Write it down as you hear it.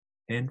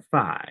In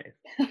five,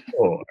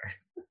 four,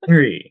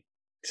 three,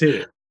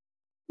 two.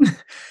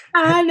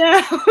 I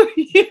know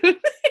you.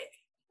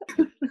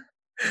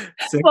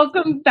 Six.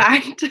 Welcome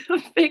back to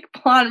Fake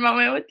Blonde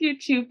Moment with your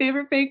two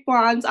favorite fake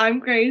blondes. I'm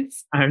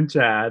Grace. I'm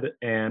Chad,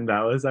 and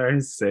that was our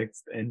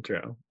sixth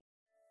intro.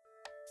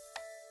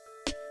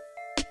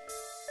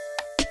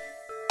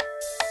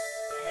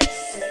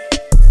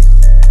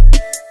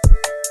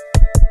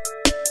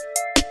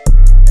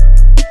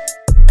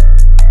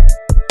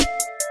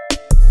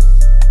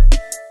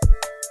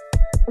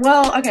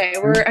 Well, okay,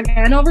 we're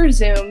again over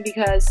Zoom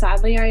because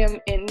sadly I am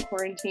in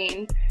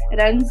quarantine. It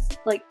ends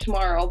like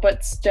tomorrow,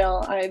 but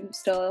still, I'm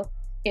still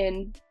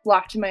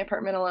locked in my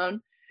apartment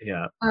alone.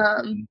 Yeah.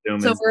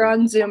 So we're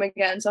on Zoom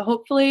again. So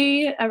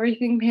hopefully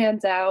everything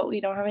pans out.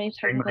 We don't have any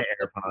Bring my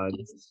technical AirPods.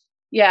 difficulties.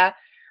 Yeah.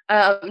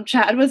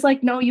 Chad was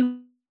like, no,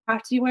 you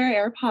have to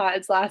wear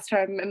AirPods last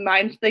time, and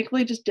mine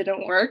thankfully just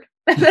didn't work.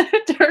 And then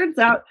it turns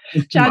out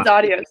Chad's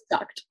audio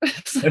sucked.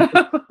 So,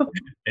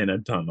 In a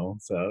tunnel,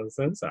 so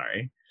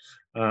sorry.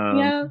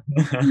 yeah.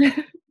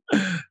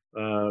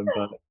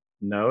 But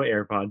no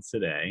AirPods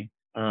today.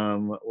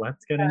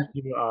 Let's get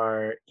into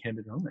our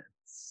candid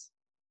moments.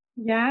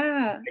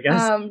 Yeah. I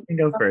guess you can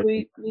go first.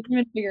 We can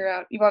even figure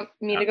out. You want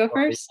me to go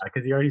first?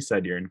 Because you already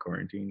said you're in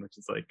quarantine, which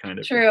is like kind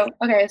of True.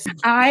 Okay. So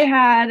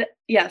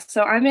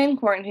so I'm in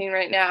quarantine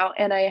right now,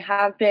 and I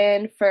have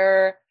been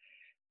for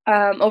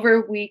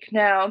over a week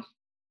now.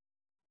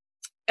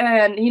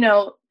 And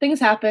things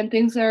happen,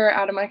 things are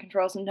out of my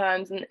control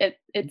sometimes, and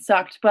it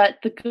sucked. But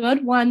the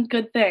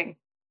good thing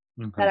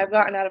that I've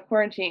gotten out of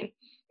quarantine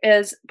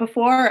is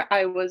before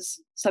I was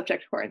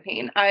subject to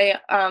quarantine, I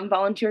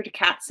volunteered to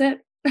cat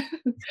sit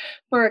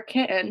for a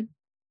kitten.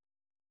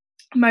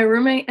 My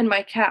roommate and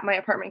my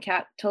apartment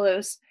cat,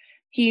 Toulouse,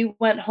 he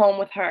went home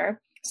with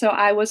her. So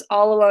I was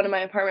all alone in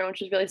my apartment,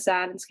 which was really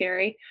sad and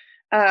scary.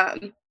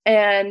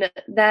 And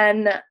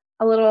then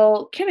a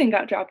little kitten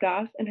got dropped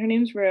off, and her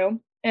name's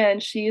Rue.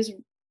 And she's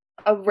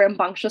a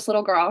rambunctious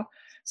little girl.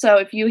 So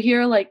if you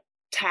hear like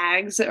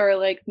tags or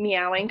like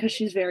meowing, because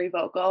she's very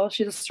vocal,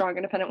 she's a strong,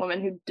 independent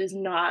woman who is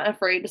not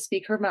afraid to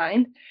speak her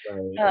mind.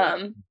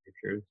 Right.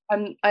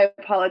 I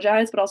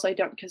apologize, but also I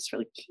don't, because it's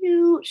really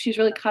cute. She's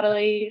really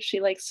cuddly.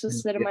 She likes to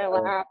sit in my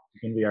lap.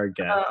 You can be our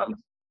guest.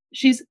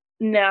 She's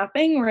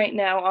napping right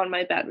now on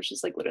my bed, which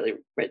is like literally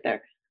right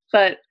there.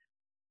 But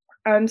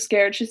I'm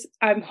scared.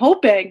 I'm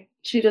hoping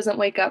she doesn't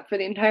wake up for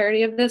the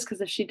entirety of this,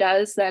 because if she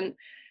does, then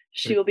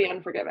she will be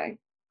unforgiving.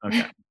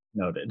 Okay,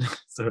 noted.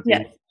 So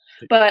yeah,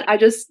 but I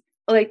just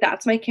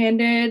that's my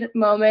candid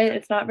moment.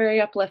 It's not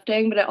very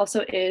uplifting, but it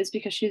also is,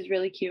 because she's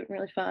really cute and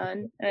really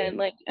fun and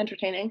like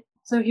entertaining.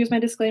 So here's my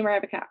disclaimer: I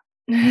have a cat.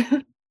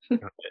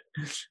 Got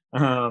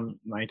it.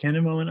 My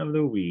candid moment of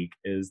the week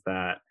is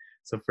that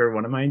for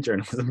one of my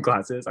journalism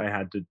classes, I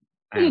had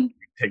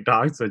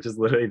TikToks, which is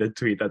literally the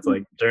tweet that's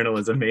like,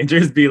 journalism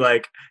majors be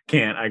like,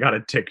 can't, I got a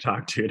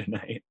TikTok to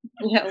tonight.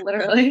 Yeah,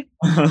 literally.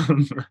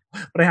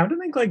 But I have to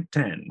make like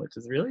 10, which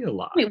is really a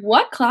lot. Wait,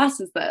 what class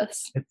is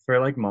this? It's for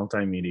like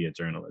multimedia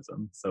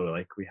journalism. So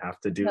like we have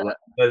to do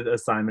the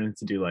assignment is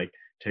to do like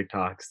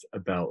TikToks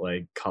about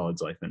like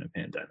college life in a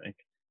pandemic.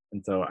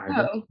 And so I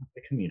have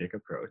the comedic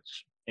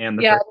approach. And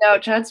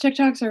Chad's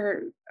TikToks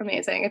are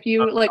amazing. If you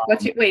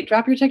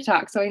drop your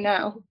TikTok so I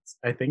know.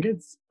 I think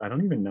I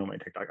don't even know my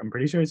TikTok. I'm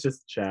pretty sure it's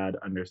just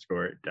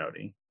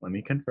Chad_Doughty. Let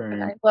me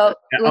confirm. Okay, well,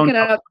 look it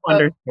up.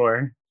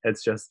 Underscore.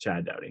 It's just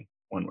Chad Doughty.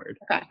 One word.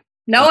 Okay.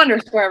 No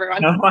underscore,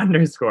 everyone. No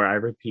underscore. I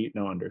repeat,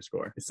 no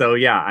underscore. So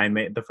yeah,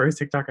 the first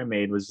TikTok I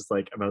made was just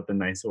like about the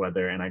nice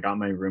weather, and I got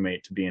my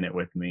roommate to be in it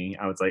with me.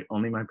 I was like,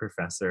 only my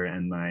professor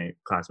and my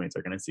classmates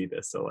are gonna see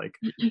this. So like,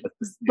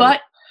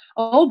 but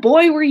oh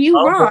boy, were you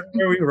wrong?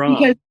 Boy, were we wrong?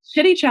 Because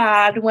Shitty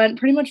Chad went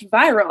pretty much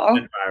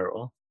viral.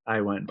 I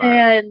went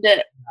viral.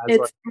 And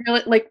it's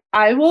really like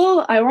I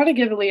want to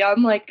give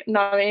Liam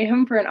nominate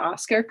him for an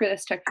Oscar for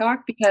this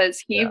TikTok, because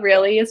he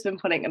really has been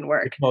putting in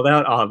work. He pulled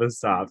out all the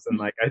stops, and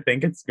I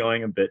think it's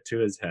going a bit to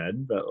his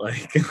head, but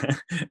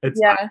it's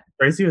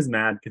first he was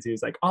mad because he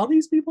was like, all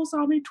these people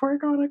saw me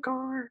twerk on a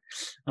car.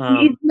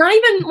 He's not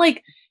even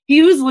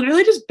he was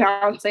literally just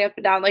bouncing up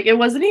and down. It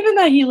wasn't even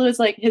that he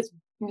was his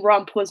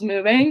rump was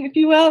moving, if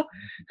you will.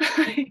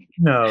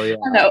 No, yeah.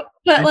 No,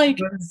 but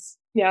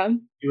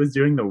he was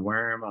doing the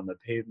worm on the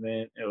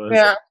pavement. It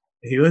was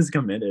he was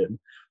committed.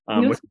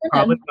 Which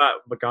probably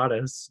got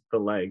us the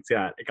likes.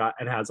 Yeah,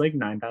 it has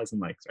 9,000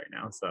 likes right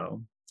now.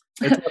 So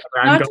it's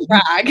not to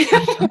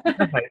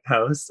brag. My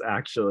posts,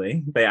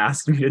 actually, they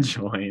asked me to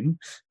join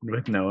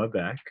with Noah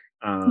Beck.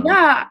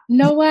 Yeah,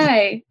 no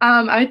way.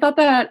 I thought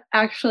that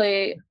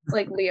actually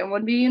Liam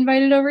would be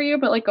invited over you,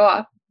 but go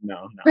off.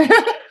 No.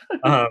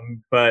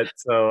 But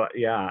so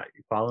yeah,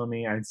 follow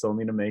me. I still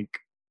need to make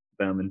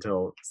them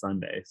until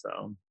Sunday,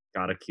 so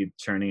gotta keep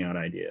churning out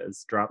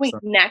ideas.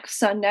 Next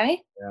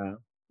Sunday? Yeah.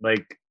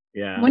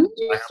 When did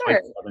you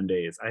start? 7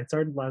 days. I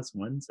started last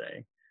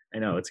Wednesday. I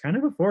know it's kind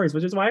of a force,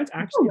 which is why it's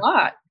actually a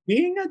lot.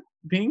 Being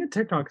a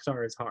TikTok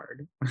star is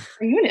hard.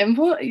 Are you an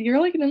influencer?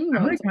 You're an influencer.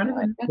 I'm kind of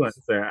an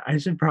influencer. I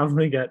should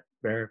probably get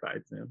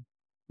verified soon.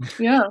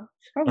 Yeah,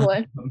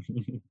 probably.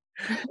 Um,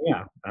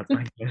 yeah, that's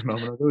my Canada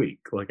moment of the week.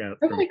 Look out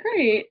for me. Okay,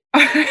 great.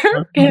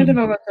 Our Canada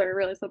moments are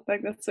really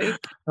something this week.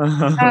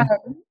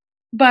 Um,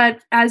 but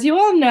as you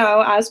all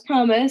know, as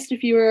promised,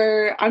 if you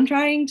were I'm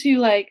trying to,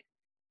 like,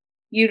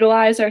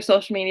 utilize our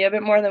social media a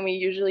bit more than we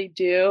usually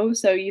do,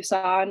 so you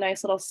saw a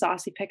nice little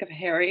saucy pic of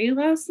Harry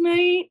last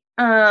night.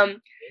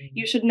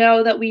 You should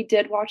know that we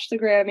did watch the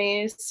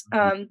Grammys.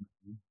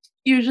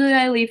 Usually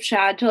I leave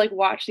Chad to, like,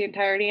 watch the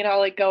entirety and I'll,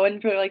 like, go in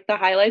for, like, the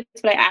highlights,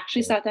 but I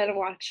actually sat down and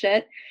watched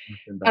it.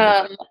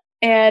 Um,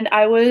 and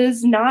I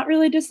was not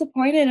really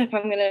disappointed, if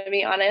I'm gonna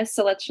be honest,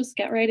 so let's just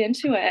get right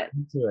into it.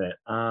 Into it.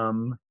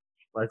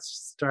 Let's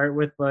start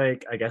with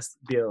like I guess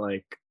the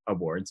like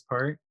awards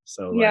part.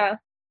 So like Yeah,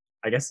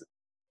 I guess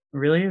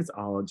really it's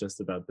all just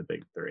about the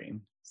big three.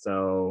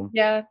 So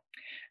yeah.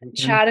 we can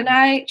Chad and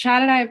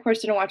I, of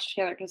course, didn't watch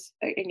together because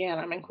again,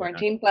 I'm in yeah,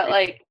 quarantine, but,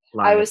 like,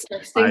 I live was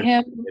texting live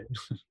him.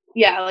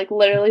 Yeah, like,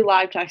 literally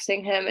live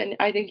texting him, and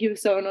I think he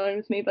was so annoyed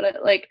with me, but it,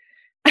 like,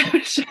 I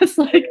was just,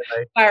 like,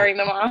 firing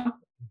them off.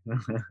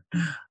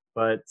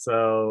 but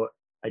so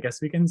I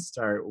guess we can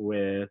start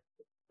with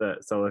the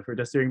so if we're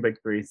just doing big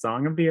three,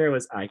 song of the year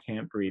was I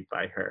Can't Breathe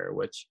by Her,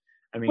 which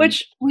I mean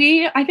Which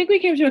I think we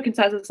came to a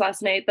consensus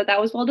last night that that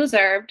was well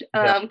deserved.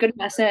 yeah, Good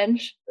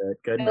message.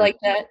 good I message, liked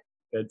it.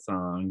 good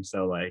song.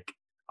 So like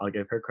I'll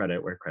give her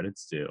credit where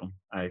credit's due.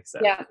 I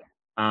accept. Yeah.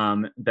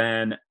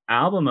 Then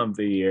album of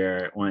the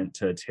year went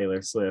to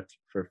Taylor Swift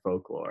for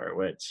Folklore,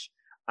 which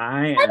I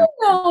I am don't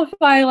know if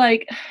I,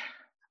 like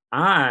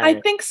I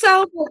I think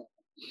so,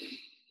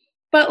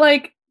 but,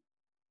 like,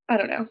 I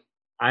don't know.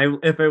 I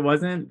if it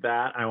wasn't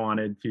that, I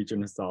wanted Future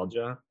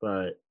Nostalgia,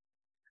 but I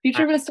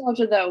Future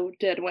Nostalgia, though,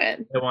 did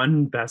win. it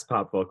won Best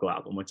Pop Vocal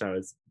Album, which I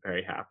was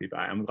very happy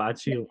by. I'm glad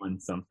Yeah, she won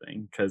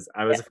something because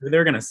I was yeah. afraid they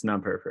were gonna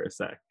snub her for a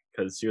sec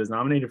because she was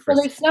nominated for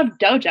Well, they snubbed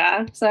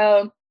Doja,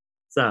 so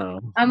so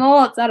I'm a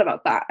little upset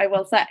about that, I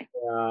will say.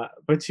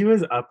 but she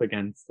was up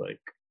against like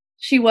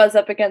She was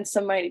up against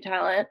some mighty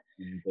talent.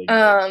 big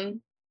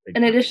Um, big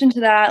in time. addition to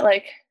that,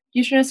 like,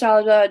 Future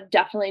Nostalgia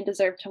definitely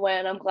deserved to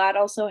win. I'm glad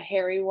also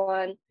Harry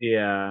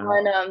Yeah,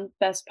 won,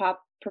 Best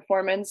Pop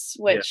Performance,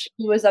 yeah. which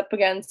he was up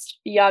against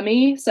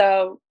Yummy,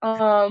 so,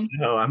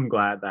 No, I'm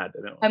glad that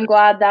didn't I'm win.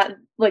 glad that,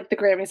 like, the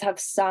Grammys have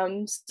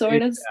some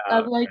sort Yeah,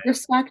 of, like,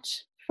 respect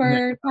yeah.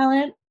 for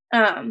talent.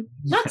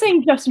 Not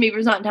saying Justin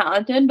Bieber's not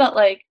talented, but,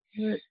 like,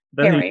 The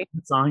Harry.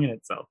 song in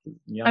itself is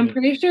I'm yummy.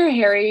 pretty sure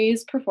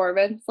Harry's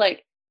performance,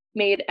 like,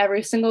 made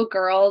every single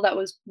girl that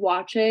was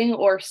watching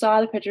or saw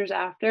the pictures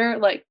after,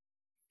 like,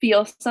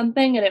 feel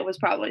something, and it was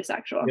probably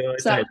sexual. Really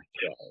So, tight,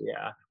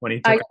 yeah. When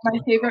he I took my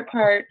favorite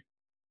part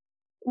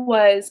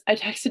was I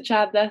texted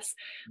Chad this,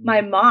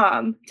 my Mhm,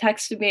 mom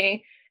texted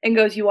me and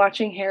goes, "You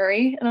watching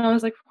Harry?" And I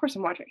was like, "Of course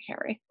I'm watching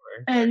Harry."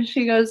 And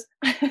she goes,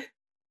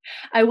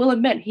 "I will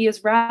admit he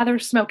is rather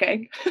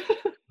smoking."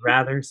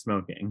 rather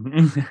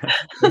smoking.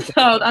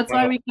 So that's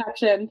why we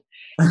captioned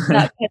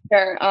that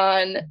picture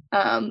on,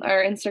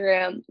 our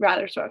Instagram,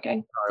 "Rather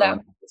smoking." I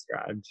want So, it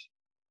described.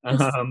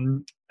 just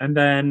And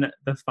then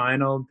the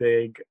final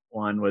big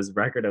one was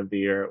record of the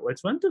year, which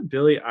went to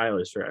Billie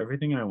Eilish for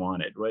Everything I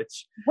Wanted,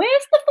 which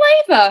where's the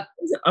flavor?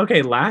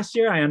 okay, last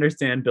year I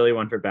understand Billie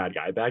won for Bad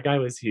Guy. Bad Guy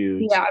was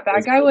huge. Yeah, It Bad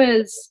was Guy really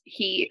was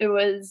heat. It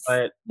was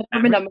but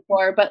never been done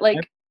before, but, ev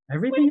like,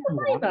 Everything where's I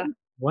the flavor? Wanted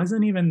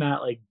wasn't even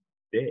that, like,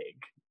 big.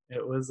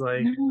 It was,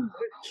 like, No.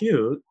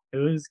 cute. It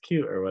was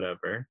cute or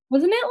whatever.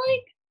 Wasn't it,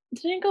 like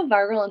didn't it go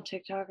viral on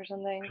TikTok or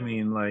something? I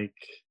mean, like,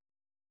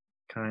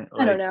 I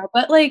don't like know,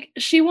 but, like,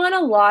 she won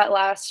a lot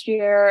last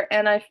year,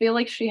 and I feel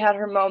like she had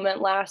her moment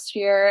last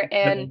year,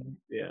 and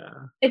yeah.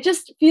 it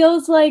just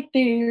feels like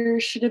there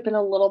should have been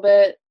a little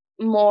bit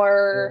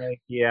more, Like,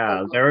 like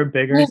yeah, there were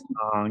bigger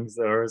songs.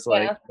 There was,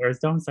 like yeah. there was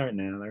Don't Start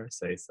Now, there was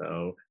Say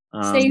So.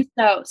 Say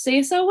So.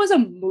 Say So was a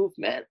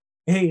movement.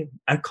 Hey,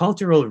 a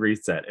cultural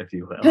reset, if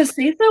you will. Because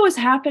Say So was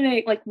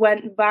happening, like,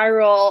 went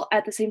viral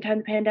at the same time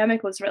the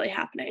pandemic was really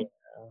happening,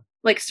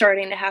 like,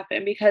 starting to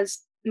happen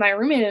because my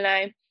roommate and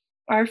I,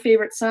 our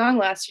favorite song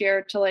last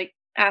year to, like,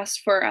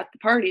 ask for at the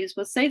parties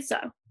was Say So.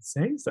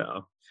 Say So.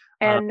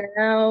 Uh, And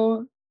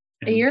now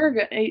a and year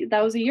ago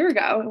that was a year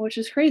ago, which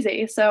is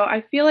crazy. So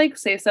I feel like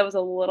Say So was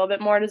a little bit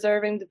more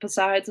deserving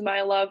besides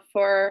my love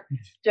for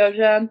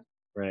Doja.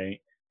 right.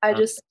 I Uh,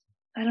 just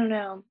I don't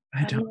know. I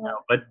I don't don't know, know.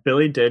 but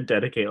Billie did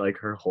dedicate, like,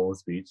 her whole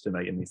speech to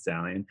Megan Thee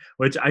Stallion,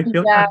 which I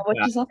feel Yeah, kinda which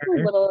bad is also for a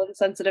her. little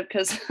insensitive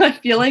because I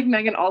feel like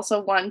Megan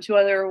also won 2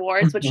 other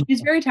awards, which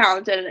she's very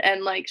talented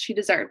and, like, she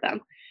deserved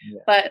them. Yeah.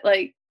 But,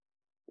 like,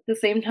 at the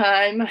same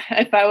time,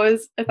 if I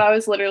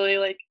was literally,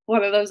 like,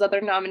 one of those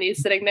other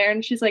nominees sitting there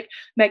and she's like,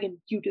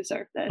 "Megan, you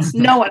deserve this.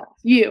 No one else,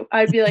 you."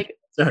 I'd be like,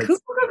 "Cool, Starts cool,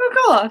 cool,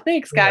 cool, cool.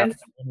 Thanks, yeah, guys."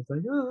 and it's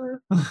like,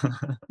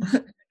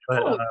 "Ah." But,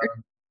 Cool.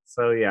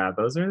 so yeah,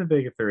 those are the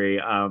big 3,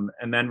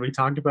 and then we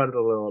talked about it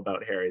a little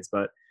about Harry's,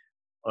 but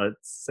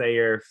let's say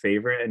your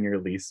favorite and your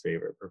least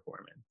favorite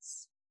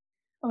performance.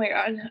 Oh my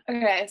god.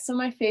 Okay, so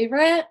my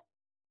favorite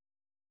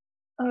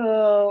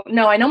Oh,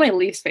 no, I know my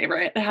least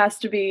favorite. It has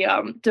to be,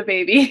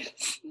 DaBaby.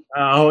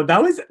 Oh,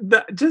 that was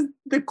just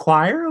the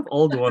choir of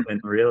old women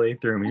really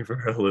threw me for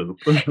a loop.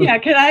 Yeah,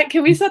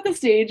 can we set the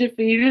stage if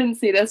you didn't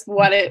see this,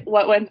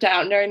 what went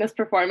down during this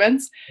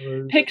performance?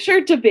 Picture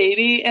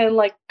DaBaby and,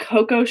 like,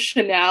 Coco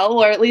Chanel,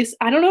 or at least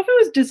I don't know if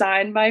it was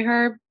designed by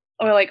her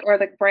or, like, or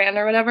the brand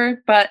or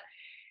whatever, but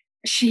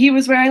he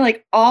was wearing,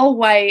 like, all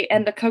white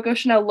and the Coco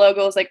Chanel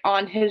logo is, like,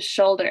 on his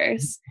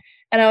shoulders,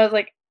 and I was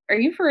like, "Are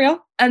you for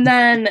real?" And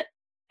then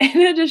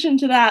in addition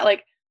to that,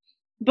 like,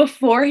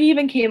 before he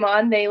even came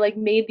on, they, like,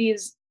 made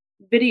these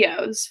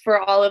videos for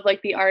all of,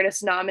 like, the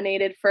artists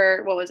nominated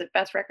for what was it,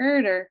 Best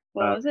Record or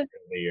what was it?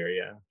 The year,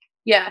 yeah.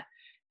 Yeah,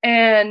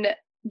 and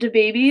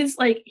DaBaby's,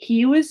 like,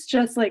 he was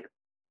just, like,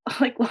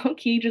 low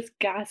key just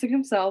gassing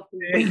himself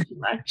way too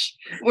much.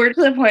 We're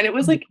to the point it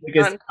was, The like,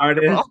 biggest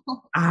artist.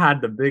 uncomfortable. I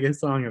had the biggest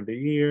song of the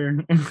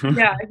year.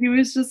 Yeah, he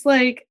was just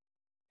like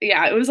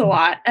yeah, it was a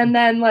lot, and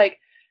then, like,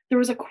 there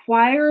was a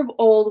choir of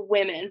old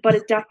women, but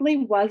it definitely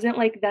wasn't,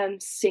 like, them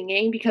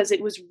singing because it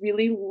was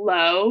really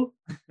low.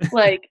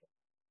 Like,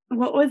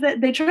 what was it?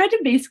 They tried to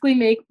basically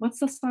make what's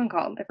the song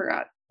called? I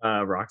forgot.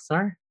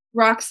 Rockstar?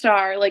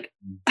 Rockstar, like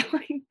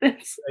like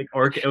this,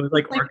 Like it was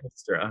like like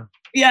orchestra.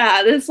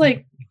 yeah, this,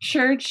 like,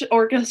 church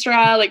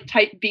orchestra, like,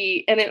 type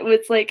beat, and it was,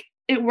 like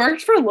it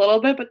worked for a little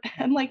bit, but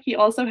then, like, he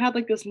also had,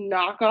 like, this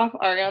knockoff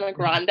Ariana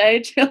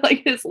Grande to,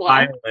 like, his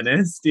left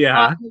Violinist, on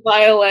yeah. the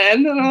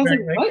violin, and I was like,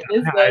 Wearing, "What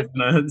is like, this?" eyes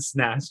and a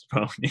snatched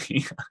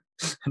pony.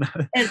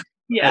 And And at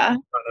yeah.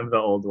 front of the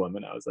old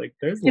woman, I was like,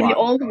 "There's a Yeah, the lot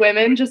old going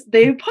women just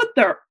they put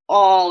their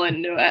all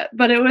into it,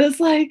 but it was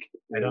like,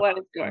 I don't "What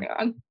is going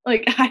on?"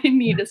 Like, I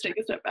need to take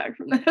a step back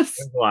from this.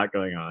 there's a lot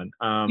going on.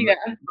 Yeah.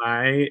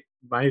 My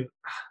my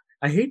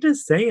I hate to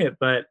say it,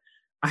 but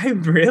I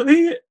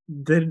really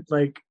did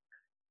like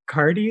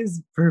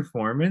Cardi's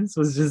performance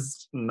was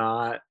just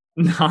not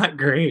not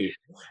great.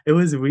 It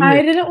was I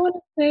weird. didn't wanna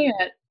say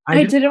it. I I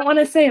didn't didn't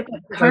wanna say it, but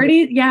about the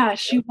Cardi yeah,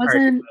 she part,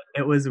 wasn't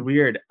it was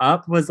weird.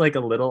 Up was, like, a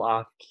little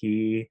off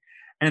key,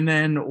 and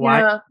then why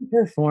yeah.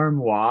 perform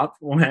WAP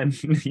when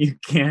you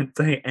can't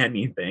say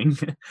anything?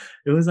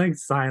 It was like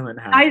silent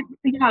I hell.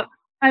 yeah,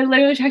 I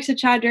literally texted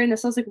Chad during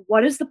this, I was like,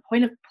 "What is the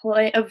point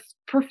of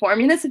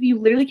performing this if you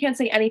literally can't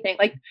say anything?"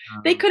 Like,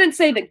 they Um, couldn't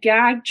say the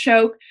gag,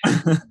 choke,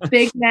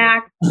 Big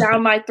Mac,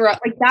 down my throat,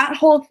 like, that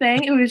whole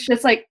thing, it was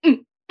just like, mm,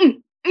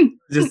 and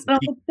just I was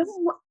like, "This is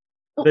what"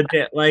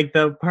 like,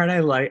 the part I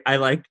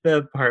liked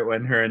the part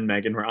when her and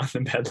Megan were on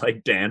the bed,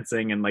 like,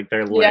 dancing and, like,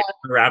 their Yeah. legs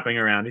wrapping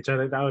around each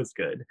other, that was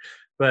good.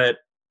 But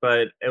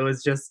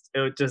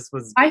it just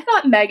was I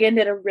thought Megan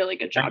did a really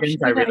good job. She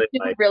Megan's I did a really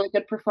did a like. really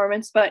good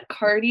performance, but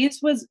Cardi's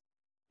was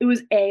it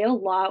was a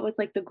lot with,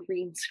 like, the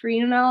green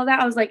screen and all of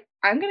that. I was like,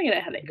 "I'm gonna get a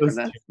headache It from was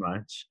this." too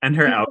much, and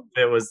her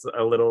outfit was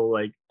a little,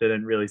 like,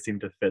 didn't really seem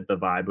to fit the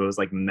vibe, it was,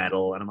 like,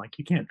 metal, and I'm like,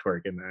 "You can't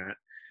twerk in that."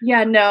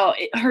 Yeah, no,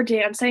 her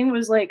dancing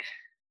was like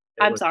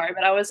It I'm was sorry,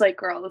 but I was like,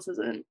 "Girl, this no,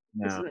 isn't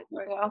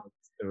going well."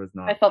 it was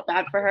I not. felt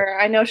bad for her.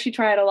 I know she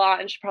tried a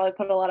lot and she probably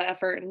put a lot of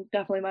effort and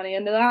definitely money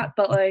into that,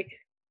 but, like,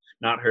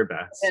 Not her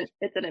best.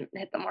 it didn't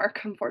hit the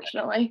mark,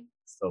 unfortunately.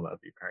 Still love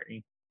you,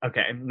 Cardi.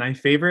 Okay, my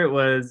favorite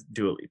was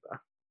Dua Lipa.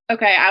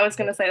 Okay, I was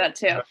gonna say that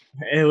too.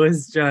 It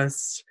was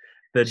just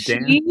the She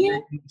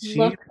dancing, she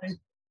looked like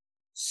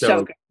so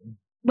so good.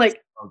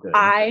 Like, so good.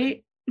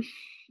 I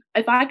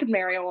if I could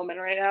marry a woman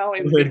right now,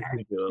 it would be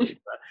Literally Dua Lipa.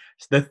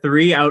 The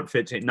 3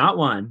 outfit change not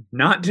 1,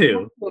 not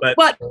 2, but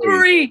what 3.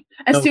 3?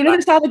 As The soon as I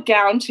saw the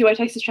gown too, I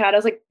texted Chad, I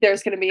was like,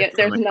 "There's gonna be it. it's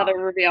There's coming off. another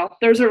reveal.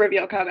 There's a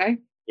reveal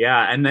coming."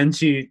 Yeah, and then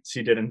she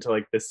did into,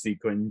 like, the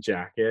sequin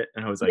jacket,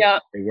 and I was like, Yeah.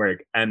 "They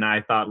work," and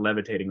I thought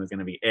Levitating was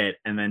gonna be it,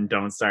 and then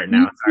Don't Start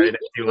Now started,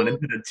 and she went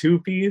into the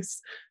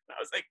two-piece, and I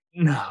was like,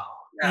 "No,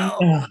 No.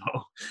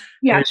 no."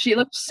 Yeah, It she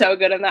looked so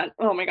good in that.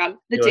 Oh my god,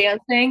 the it was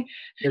dancing,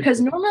 the because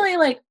normally,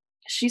 like,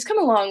 she's come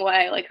a long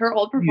way, like, her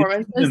old She used to be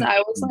performances, I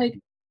was like,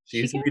 she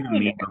 "She used to can be the really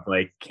do meme it." of,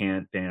 like,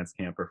 can't dance,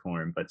 can't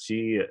perform, but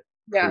she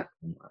Yeah. proved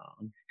me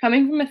wrong.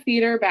 Coming from a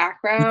theater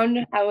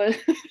background, I was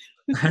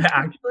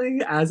Actually,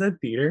 as a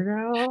theater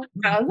girl,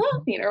 I was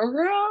a theater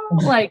girl.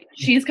 Like,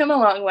 she's come a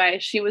long way.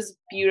 She was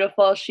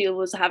beautiful, she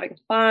was having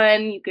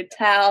fun, you could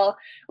tell,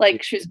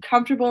 like, she was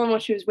comfortable in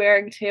what she was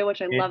wearing too,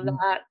 which I love and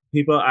that.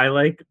 people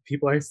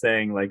are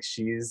saying, like,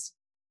 she's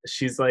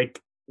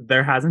like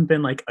there hasn't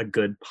been, like, a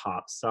good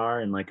pop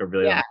star in, like, a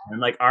really long Yeah, time,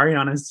 like,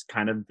 Ariana's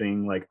kind of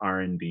being, like,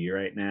 R&B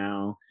right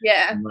now,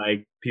 yeah. and,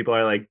 like, people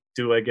are like,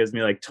 Dua gives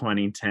me, like,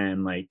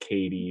 2010, like,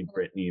 Katy,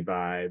 Britney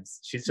vibes.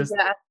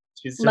 Yeah.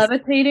 She's just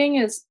Levitating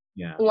is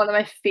yeah. one of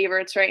my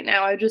favorites right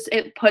now.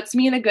 It puts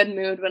me in a good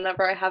mood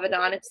whenever I have it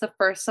on. It's the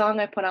first song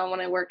I put on when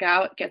I work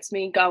out. It gets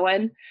me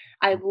going.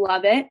 I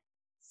love it.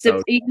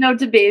 So Even though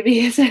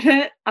DaBaby is in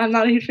it, I'm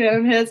not a huge fan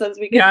of his as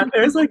we get yeah,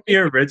 there's, like, the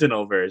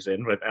original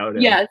version without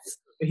him. Yes,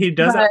 He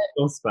does have but a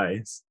little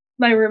spice.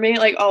 my roommate,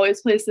 like,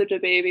 always plays the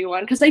DaBaby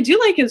one because I do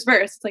like his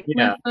verse. It's like,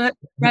 Yeah. "Left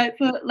foot, right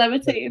foot,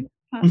 levitate."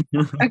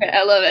 Okay,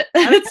 I love it.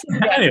 It's so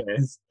good.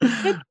 Anyways,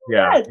 It's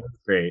yeah, so good. it was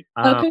great.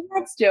 So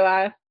congrats,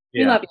 Joa.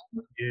 We Yeah, love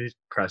you. you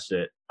crushed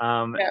it.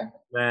 Yeah.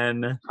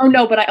 Then Oh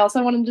no, but I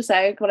also wanted to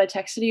say when I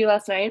texted you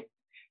last night,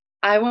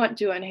 I want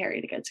Dua and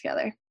Harry to get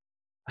together.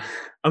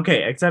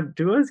 okay, except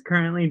Dua's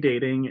currently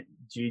dating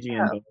Gigi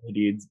and Oh. Bella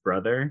Hadid's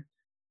brother,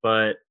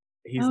 but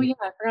he's Oh yeah,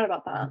 I forgot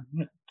about that.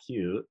 not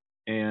cute,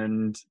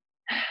 and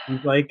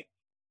he's like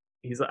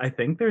I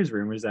think there's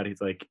rumors that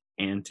he's like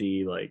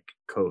anti like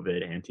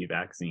COVID,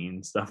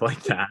 anti-vaccine, stuff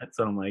like that.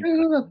 So I'm like,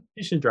 Ooh.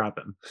 you should drop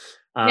him.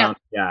 Yeah.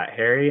 Yeah,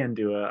 Harry and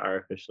Dua are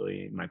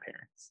officially my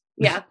parents.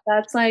 Yeah,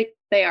 that's like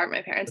they are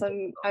my parents.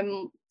 I'm But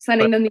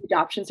sending them the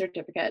adoption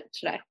certificate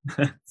today.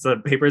 so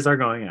papers are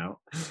going out.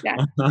 Yeah.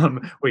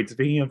 Wait,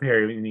 speaking of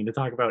Harry, we need to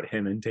talk about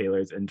him and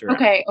Taylor's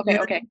interaction.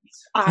 Okay.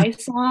 I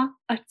saw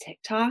a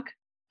TikTok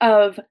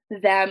of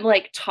them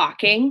like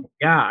talking.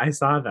 Yeah, I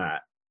saw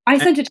that. I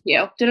And sent it to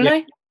you, didn't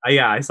yeah, I?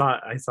 yeah, I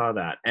saw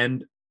that.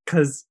 And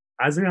because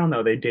as we all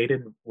know, they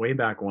dated way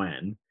back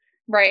when.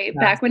 Right,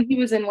 Yes. back when he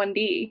was in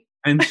 1D.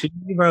 And she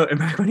wrote, and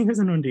back when he was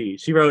in 1D,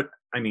 she wrote,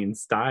 I mean,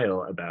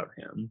 Style about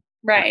him.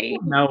 And I Right.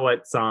 don't know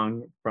what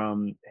song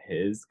from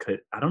his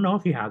I don't know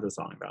if he has a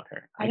song about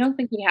her. I don't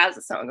think he has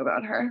a song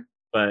about her.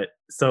 But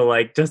so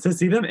like just to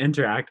see them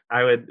interact,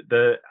 I would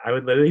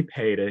literally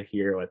pay to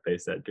hear what they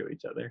said to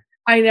each other.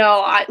 I know.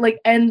 I like,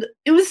 and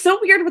it was so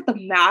weird with the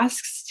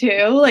masks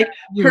too. Like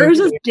Yeah, hers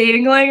was really.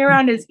 dangling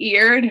around his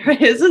ear, and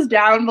his was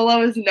down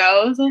below his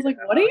nose. I was like,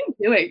 "What are you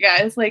doing,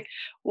 guys? Like,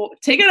 well,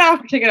 take it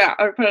off, or take it out,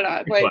 or put it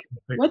on. Like,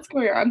 what's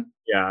going on?"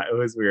 Yeah, it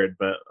was weird,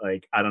 but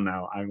like I don't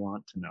know. I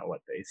want to know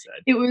what they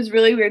said. It was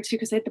really weird too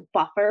because they had the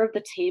buffer of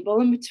the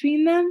table in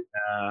between them,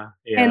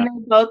 Yeah. and they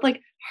both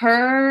like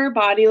her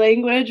body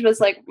language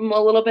was like a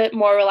little bit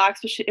more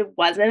relaxed, but it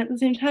wasn't at the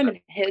same time, and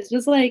his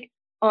was like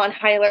on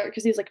high alert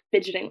because he was like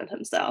fidgeting with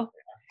himself.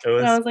 It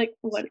And I was was like,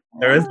 "What?"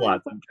 there was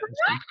lots of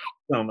tension.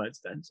 So much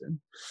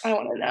tension. I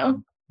want to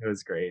know. It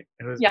was great.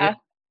 It was Yeah.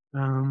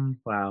 great.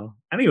 Wow. What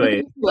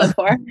Anyway, do you live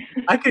for?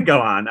 I could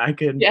go on. I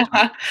could Yeah,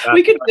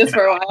 we could do this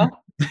for a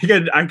while.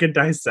 I could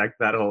dissect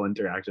that whole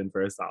interaction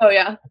for a solid. Oh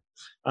yeah.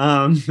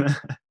 Um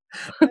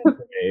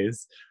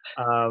anyways,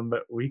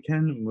 we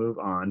can move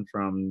on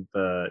from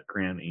the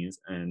Grammys,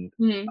 and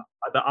Mhm.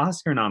 the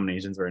Oscar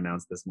nominations were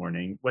announced this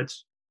morning,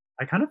 which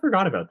I kind of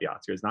forgot about the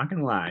Oscars, not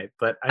gonna lie,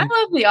 but I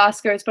love the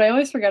Oscars, but I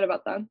always forget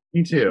about them.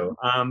 me too.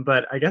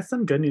 But I guess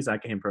some good news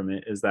that came from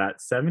it is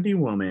that 70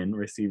 women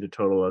received a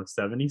total of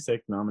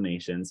 76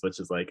 nominations, which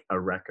is like a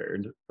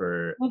record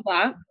for Love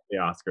that. the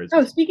Oscars.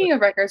 Oh, speaking of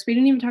records, we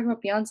didn't even talk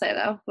about Beyonce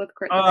though with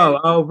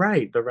Oh,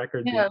 right, the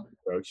record Yeah. Beyonce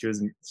broke.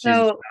 She's So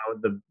now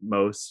the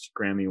most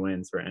Grammy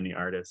wins for any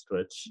artist,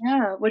 which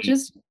yeah, which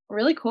is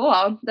really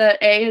cool. That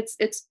A,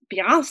 it's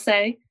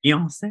Beyonce.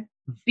 Beyonce.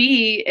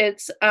 B,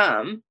 it's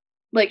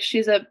like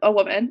she's a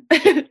woman.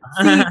 C,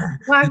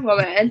 Black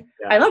woman.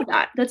 Yeah. I love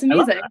that. That's I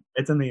love amazing. that.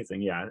 It's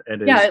amazing. Yeah,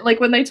 it is. Yeah, like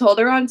when they told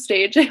her on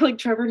stage, like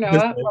Trevor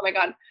Noah. Oh my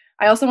god.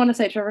 I also want to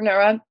say Trevor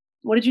Noah.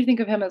 What did you think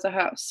of him as a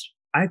host?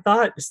 I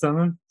thought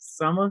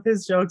some of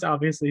his jokes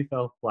obviously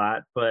fell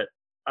flat, but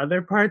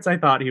other parts I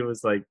thought he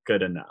was like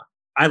good enough.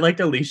 I liked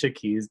Alicia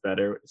Keys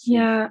better.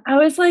 Yeah, I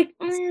was like,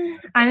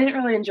 I didn't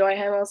really enjoy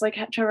him. I was like,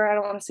 Trevor, I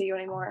don't want to see you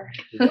anymore.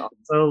 She's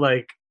also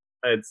like,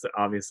 it's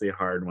obviously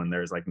hard when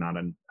there's like not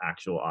an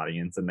actual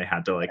audience and they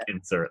had to like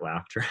insert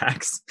laugh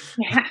tracks.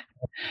 Yeah.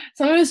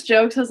 Some of his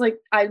jokes, I was like,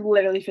 I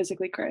literally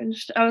physically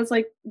cringed. I was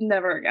like,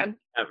 never again.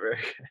 Ever.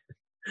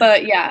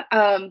 But yeah,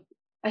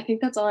 I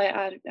think that's all I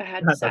had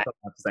to That's say. all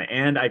I have to say.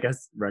 And I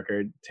guess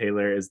record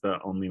Taylor is the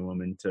only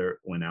woman to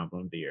win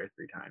Album of the Year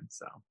 3 times.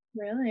 So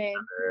Really?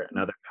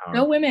 another power.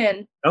 No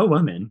women. No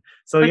women.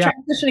 So We're yeah,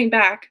 transitioning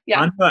back.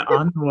 Yeah. on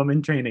the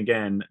woman train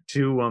again,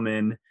 2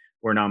 women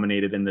were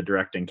nominated in the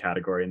directing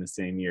category in the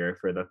same year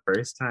for the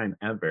first time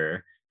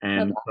ever.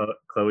 And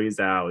Chloe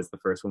Zhao is the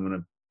first woman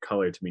of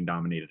color to be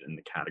nominated in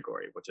the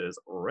category, which is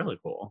really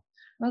cool.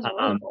 That's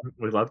really cool.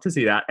 We'd love to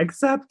see that.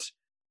 Except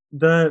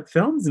the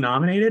films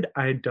nominated,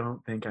 I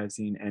don't think I've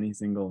seen any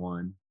single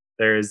one.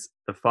 There's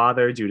The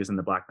Father, Judas and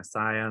the Black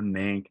Messiah,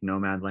 Mank,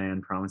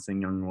 Nomadland,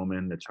 Promising Young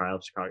Woman, The Trial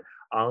of Chicago.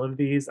 All of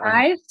these.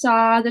 I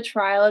saw The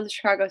Trial of the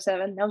Chicago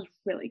 7. That was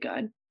really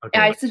good. Okay.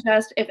 I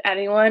suggest if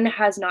anyone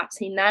has not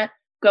seen that,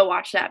 go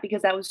watch that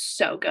because that was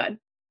so good.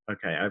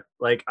 Okay,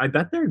 I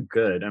bet they're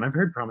good, and I've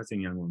heard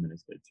Promising Young Woman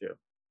is good too.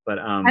 But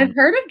I've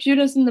heard of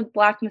Judas and the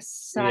Black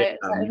Messiah.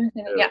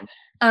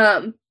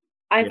 Yeah,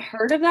 I've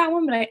heard of that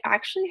one, but I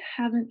actually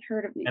haven't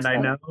heard of these. And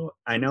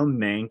I know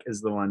Mank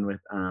is the one with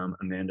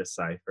Amanda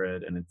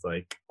Seyfried, and it's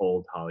like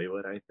old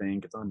Hollywood. I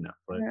think it's on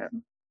Netflix.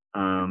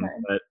 Yeah.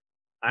 But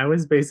I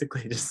was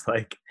basically just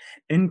like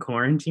in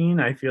quarantine.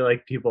 I feel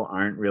like people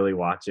aren't really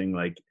watching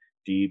like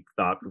deep,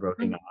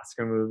 thought-provoking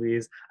Oscar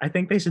movies. I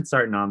think they should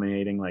start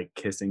nominating like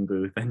Kissing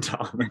Booth and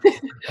Tom.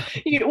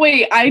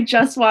 Wait, I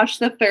just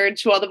watched the third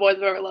To All the Boys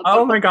I've Ever Loved.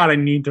 Oh my god, I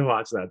need to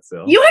watch that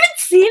still. You haven't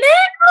seen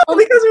it? Oh,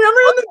 because remember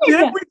in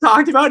the gym we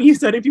talked about, you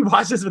said if you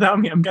watch this without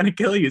me, I'm gonna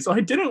kill you. So I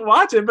didn't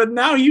watch it, but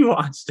now you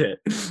watched it,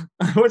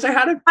 which I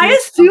had. I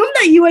assumed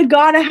that you had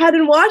gone ahead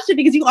and watched it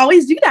because you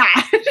always do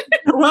that.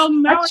 Well,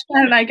 no.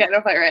 Chad and I get in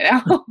a fight right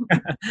now.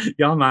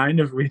 Y'all mind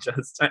if we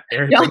just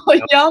air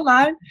Y'all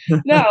mind?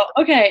 No.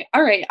 Okay.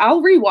 All right.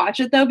 I'll rewatch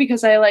it though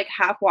because I like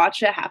half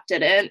watched it, half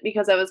didn't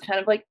because I was kind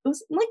of like it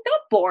was like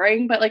not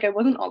boring, but like I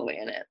wasn't all the way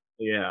in it.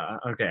 Yeah.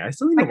 Okay. I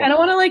still need I to kind of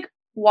watch. want to like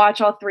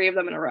watch all 3 of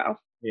them in a row.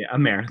 Yeah, a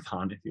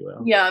marathon, if you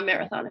will. Yeah, a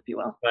marathon, if you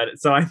will. But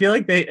so I feel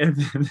like they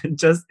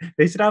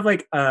should have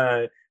like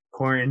a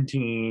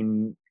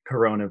quarantine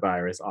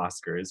coronavirus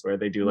Oscars where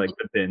they do like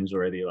the binge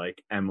worthy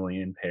like Emily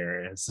in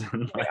Paris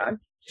and like Yeah.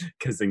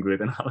 kissing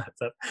booth and all that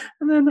stuff.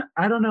 And then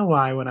I don't know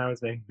why when I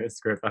was making this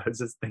script, I was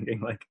just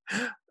thinking like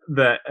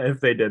that if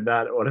they did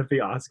that, what if the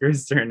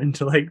Oscars turned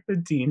into like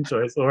the Teen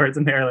Choice Awards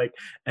and they're like,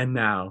 and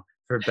now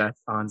for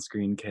best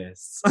on-screen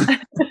kiss.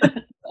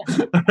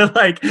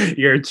 Like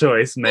your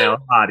choice, male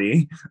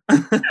hottie.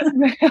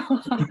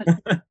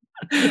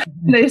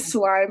 They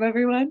slime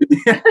everyone.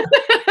 At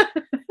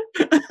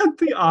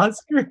the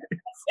Oscars.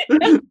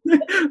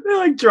 They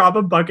like drop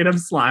a bucket of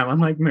slime on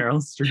like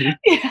Meryl Streep.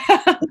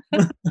 Yeah.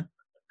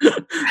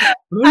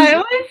 I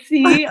always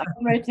see on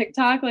my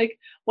TikTok like,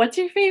 what's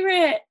your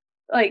favorite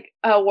like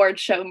award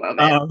show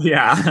moment? Oh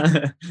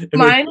yeah.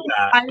 Mine,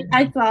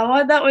 I saw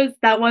one that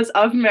was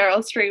of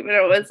Meryl Streep, and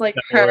it was like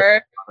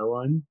her.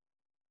 One.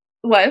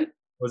 What?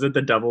 Was it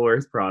the Devil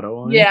Wears Prada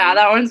one? Yeah,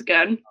 that one's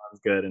good. That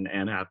was good. And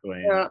Anne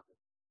Hathaway. Yeah.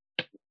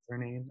 What's her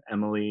name?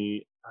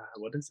 Emily.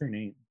 What is her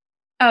name?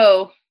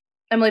 Oh,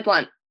 Emily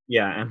Blunt.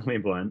 Yeah, Emily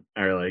Blunt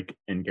are like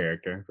in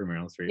character for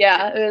Meryl Streep.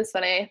 Yeah, it was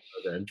funny.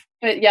 So good.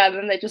 But yeah,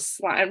 then they just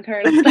slimed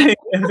her.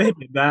 If they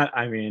did that,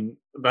 I mean,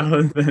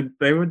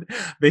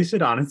 they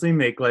should honestly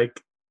make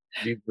like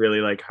these really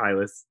like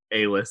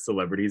A-list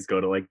celebrities go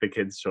to like the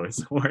Kids'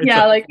 Choice Awards.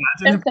 Yeah, like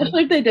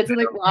especially if they did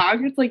something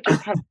wrong, it's like your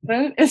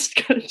husband is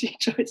gonna do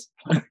choice.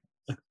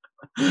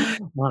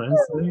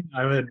 Honestly,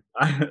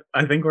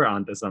 I think we're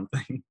onto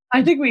something.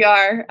 I think we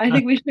are. I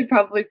think we should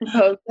probably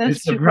propose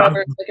this to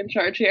whoever's like in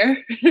charge here.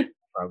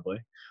 Probably.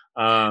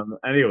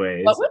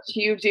 Anyways. What would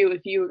you do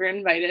if you were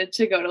invited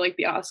to go to like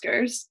the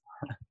Oscars?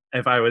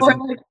 If I was or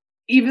like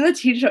even the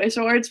Teen Choice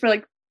Awards for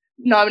like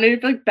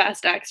nominated for like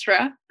Best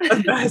Extra.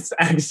 Best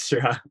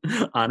Extra.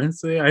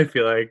 Honestly, I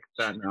feel like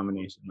that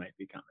nomination might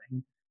be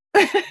coming.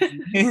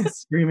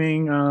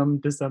 Screaming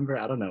December.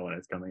 I don't know when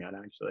it's coming out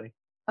actually.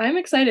 I'm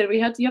excited.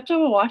 You have to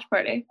have a watch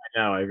party. I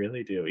know, I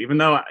really do. Even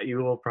though you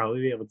will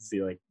probably be able to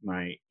see like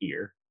my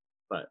ear,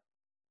 but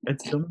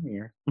it's still my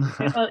ear.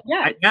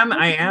 Yeah.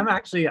 I am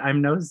actually.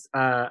 I'm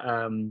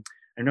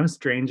no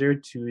stranger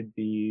to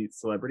the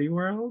celebrity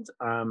world.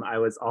 I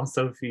was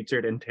also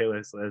featured in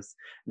Taylor Swift's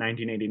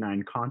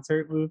 1989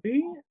 concert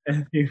movie.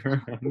 If you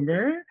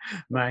remember,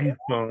 my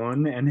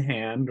phone and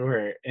hand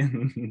were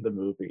in the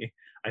movie.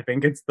 I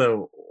think it's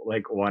the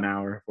like 1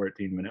 hour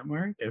 14-minute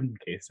mark. In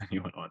case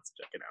anyone wants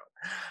to check it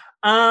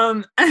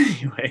out.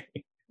 Anyway.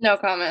 No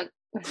comment.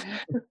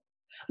 I'm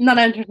not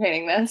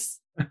entertaining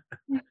this.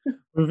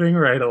 Moving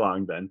right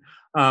along then.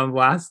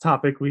 Last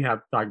topic we have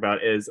to talk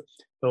about is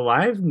the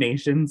Live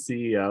Nation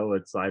CEO,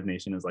 which Live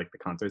Nation is like the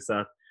concert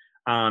stuff.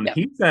 Yep.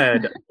 He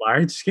said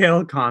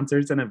large-scale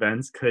concerts and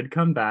events could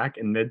come back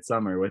in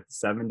midsummer with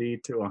 70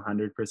 to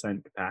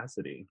 100%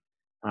 capacity.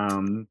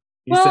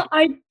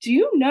 I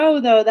do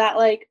know though that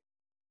like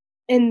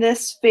in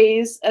this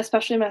phase,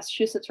 especially in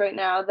Massachusetts right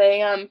now,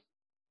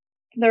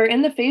 they're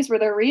in the phase where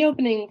they're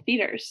reopening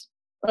theaters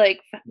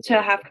like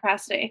to half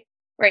capacity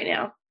right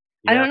now.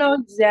 Yeah. I don't know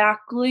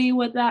exactly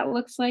what that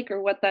looks like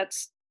or what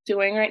that's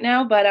doing right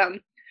now, but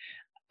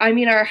I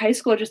mean, our high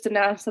school just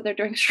announced that they're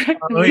doing Shrek.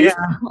 Oh yeah,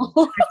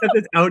 except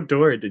it's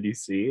outdoor. Did you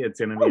see? It's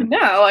gonna be. Oh,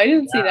 no, I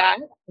didn't see that.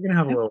 We're gonna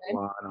have a little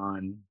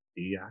on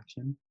the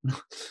action.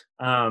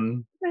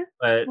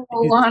 But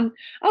on.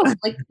 Oh,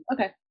 like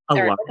okay.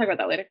 We'll talk about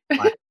that later.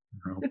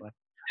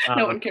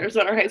 No one cares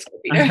about our high school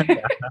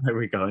theater.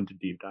 We go into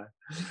deep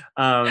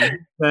dive.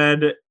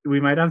 Said we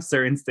might have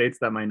certain states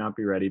that might not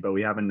be ready, but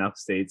we have enough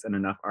states and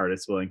enough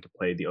artists willing to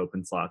play the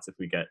open slots if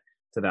we get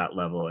to that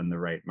level in the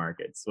right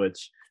markets.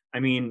 Which I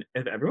mean,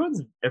 if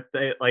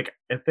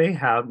they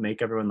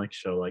make everyone like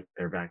show like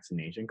their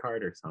vaccination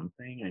card or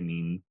something. I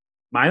mean,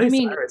 Miley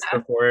Cyrus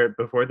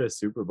before the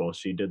Super Bowl,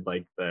 she did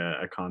like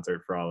a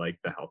concert for all like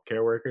the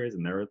healthcare workers,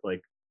 and there was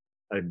like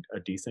a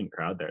decent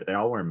crowd there. They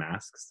all wear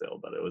masks still,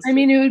 but it was. I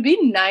mean, it would be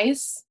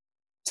nice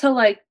to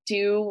like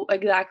do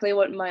exactly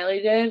what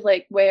Miley did,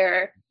 like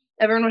where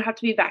everyone would have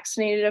to be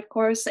vaccinated, of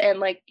course, and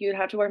like you'd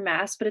have to wear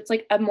masks, but it's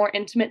like a more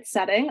intimate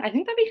setting. I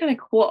think that'd be kind of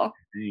cool.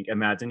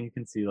 Imagine you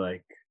can see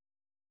like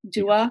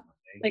Dua,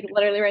 like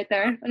literally right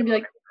there. I'd be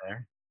like,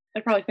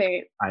 I'd probably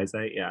pay.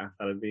 Eyesight, yeah,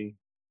 that would be.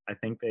 I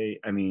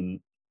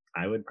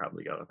would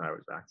probably go if I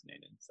was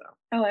vaccinated. So.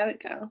 Oh, I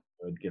would go.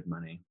 I would give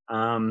money.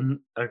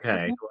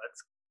 Okay,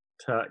 let's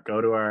go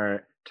to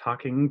our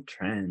talking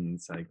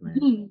trends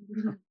segment.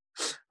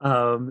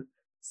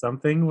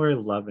 Something we're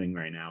loving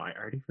right now. I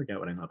already forget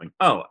what I'm loving.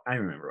 Oh, I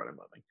remember what I'm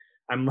loving.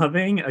 I'm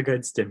loving a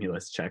good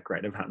stimulus check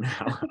right about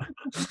now.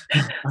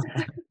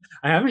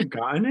 I haven't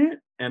gotten it,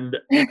 and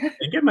I think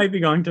it might be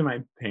going to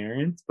my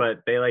parents,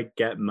 but they like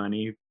get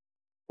money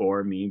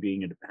for me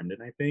being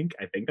independent, I think.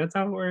 I think that's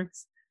how it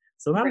works.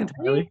 Still not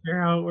entirely Really? sure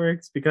how it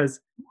works because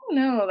I don't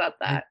know about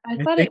I that. I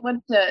I thought think it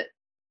went to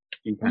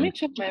you let kind me of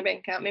check my bank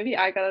account. Maybe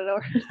I got it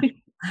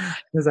already.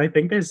 because I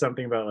think there's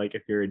something about, like,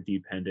 if you're a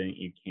dependent,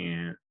 you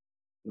can't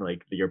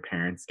like, your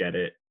parents get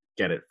it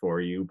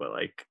for you, but,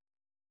 like,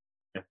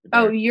 if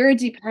Oh, they're you're a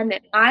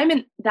dependent. I'm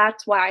an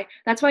that's why.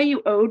 That's why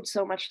you owed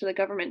so much to the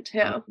government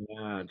too.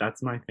 yeah,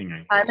 that's my thing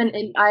I I'm hate. an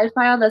in I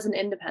filed as an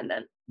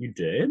independent. You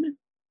did?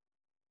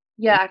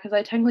 Yeah, because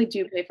I technically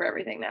do pay for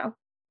everything now.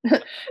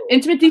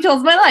 Intimate details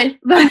of my life,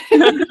 but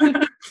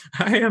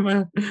I am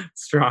a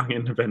strong,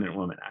 independent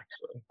woman,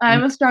 actually.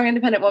 I'm a strong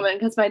independent woman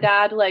because my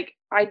dad, like,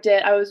 I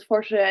was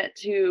fortunate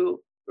to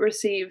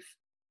receive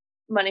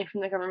money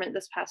from the government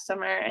this past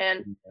summer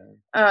and, Okay.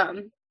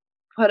 um,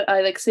 but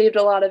I, like, saved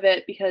a lot of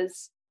it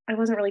because I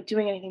wasn't really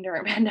doing anything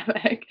during a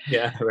pandemic,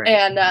 Yeah, right.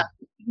 and,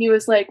 he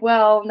was like,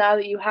 "Well, now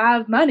that you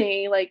have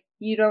money, like,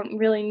 you don't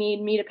really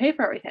need me to pay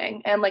for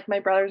everything," and, like, my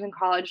brother's in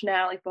college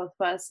now, like, both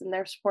of us, and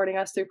they're supporting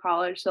us through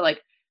college, so,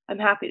 like, I'm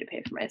happy to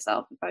pay for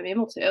myself if I'm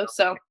able to,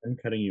 so I'm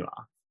cutting you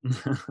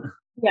off.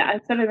 yeah,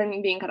 it's better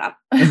than being cut off.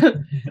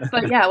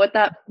 But yeah, with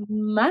that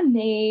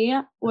money,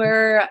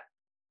 where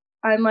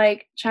I'm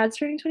like, Chad's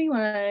turning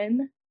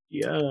 21,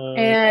 Yeah.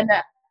 and,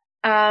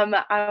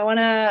 I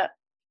wanna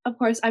of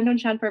course, I've known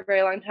Chad for a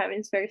very long time,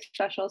 he's very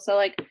special, so,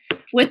 like,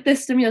 with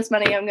this stimulus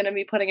money, I'm gonna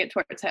be putting it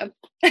towards him.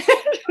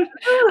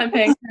 I'm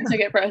paying for a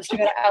ticket for us to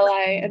go to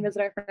LA and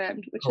visit our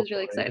friend, which is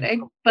really Hopefully.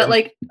 exciting, but, We're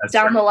like,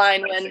 down manifesting the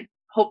line when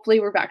hopefully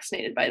we're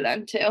vaccinated by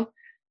then too.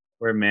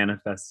 we're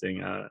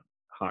manifesting a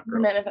hot We're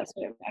girl.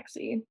 manifesting a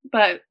vaccine,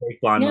 but,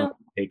 Take blonde yeah. woman,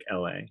 take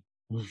LA.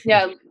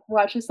 Yeah,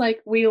 watch us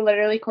like we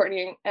literally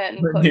Courtney and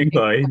Brittany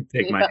Chloe and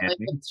take Chloe, take Vaccine, but like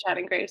Miami. it's Chad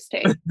and Grace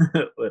take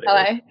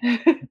Literally.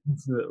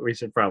 LA. We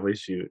should probably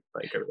shoot,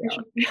 like, a We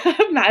reality.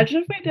 should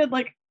imagine if we did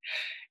like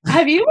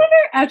have you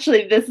ever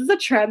actually this is a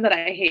trend that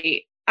I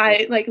hate.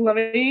 I like let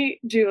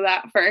me do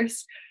that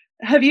first.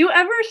 Have you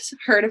ever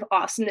heard of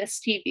Awesomeness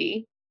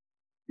TV?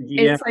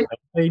 Yeah, It's like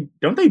they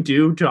don't they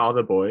do To All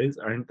the Boys?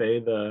 Aren't they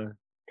the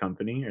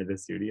company or the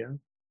studio?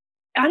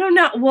 I don't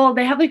know. Well,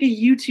 they have like a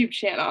YouTube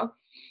channel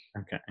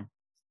Okay.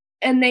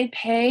 and they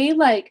pay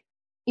like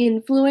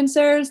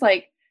influencers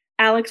like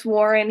Alex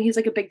Warren, he's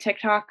like a big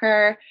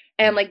TikToker,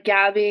 and like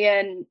Gabby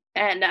and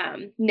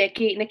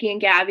Nikki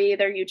and Gabby,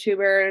 they're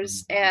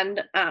YouTubers,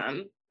 Mhm.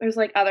 and there's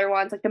like other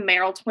ones like the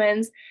Merrill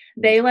twins.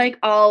 Yeah. They like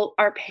all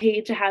are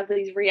paid to have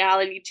these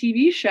reality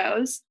TV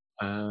shows.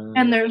 And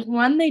Uh, there's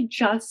one they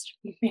just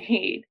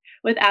made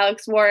with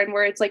Alex Warren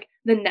where it's like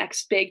the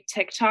next big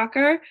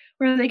TikToker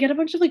where they get a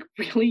bunch of like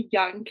really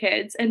young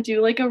kids and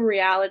do like a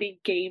reality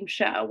game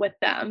show with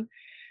them.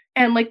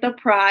 And, like, the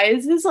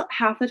prize is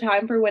half the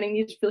time for winning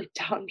these really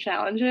dumb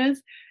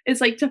challenges is,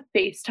 like, to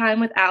FaceTime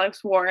with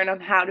Alex Warren on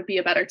how to be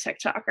a better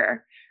TikToker.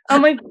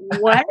 I'm like,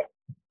 "What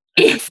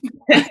is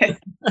this?"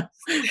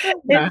 It's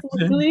imagine.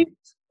 literally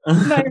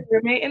my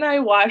roommate and I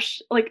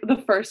watched, like, the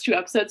first 2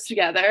 episodes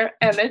together,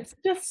 and it's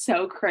just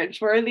so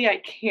cringeworthy, I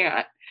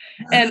can't.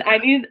 And I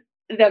need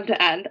them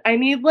to end. I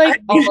need, I like,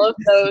 need all of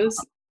those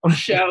to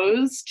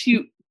shows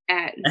to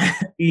end.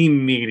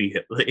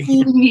 immediately.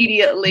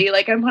 Immediately,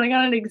 like, I'm putting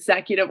out an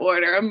executive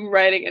order, I'm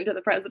writing into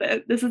the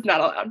president, "This is not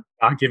allowed."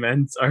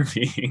 Documents are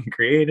being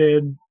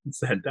created,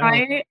 sent out.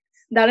 I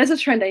that is a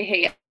trend I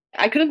hate.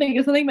 I couldn't think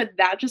of something, but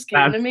that just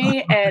came to That's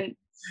me, and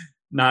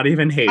not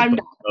even hate, I'm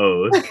but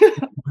loathe.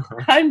 done.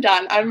 I'm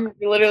done, I'm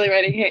literally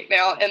writing hate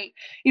mail, and,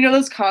 you know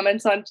those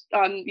comments on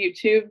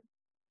YouTube,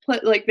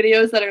 like,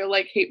 videos that are,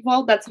 like,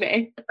 hateful? That's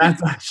me.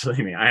 That's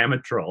actually me. I am a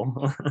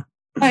troll.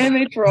 I am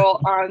a troll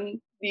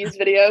on these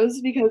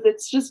videos because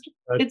That's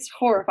it's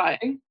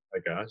horrifying. my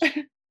gosh.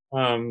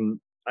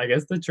 I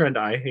guess the trend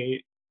I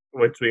hate,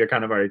 which we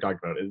kind of already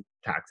talked about, is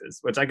taxes,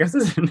 which I guess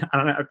is I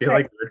don't know, I feel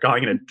Right. like we're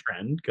calling it a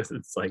trend because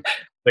it's like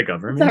the It's not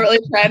government. really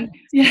a trend.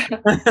 Yeah.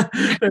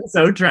 It's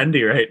so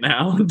trendy right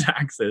now,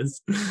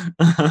 taxes.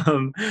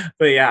 Um,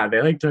 but yeah,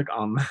 they like took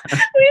on that.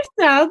 We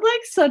sound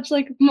like such,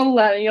 like,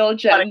 millennial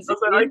Gen Z, Millennials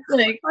are like,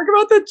 like talk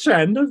about the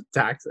trend of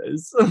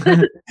taxes.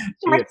 Yeah.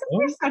 taxes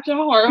are such a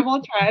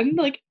horrible trend,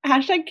 like,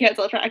 hashtag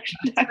cancel taxes.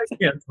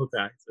 Cancel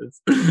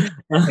taxes.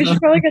 We should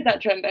probably get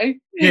that trending.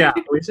 Yeah,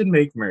 we should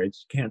make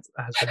merch. Cancel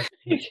hashtag.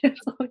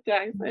 Cancel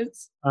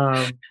taxes.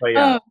 But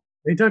yeah, Um,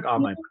 they took all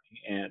yeah, my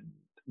money and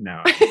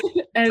now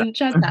and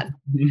just that.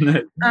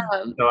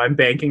 Um, so I'm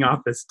banking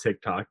off this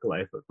TikTok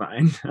life of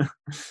mine.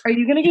 are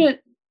you gonna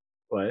get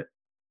What?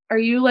 are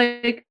you,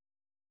 like,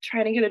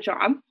 trying to get a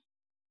job?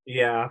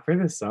 Yeah, for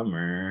the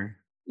summer.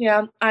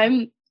 Yeah,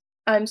 I'm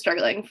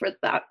struggling for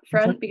that It's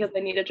front like because I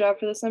need a job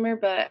for the summer,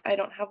 but I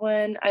don't have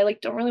one. I,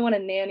 like, don't really want a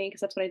nanny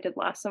because that's what I did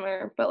last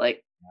summer, but,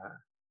 like,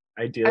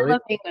 I ideally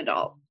love being an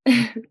adult.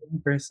 I'm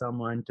looking for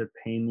someone to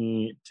pay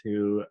me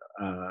to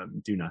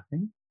do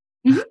nothing.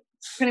 Mhm,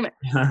 pretty much.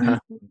 Mhm,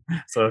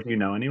 So if you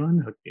know anyone,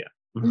 hook me up.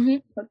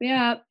 mhm, hook me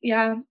up,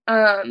 yeah.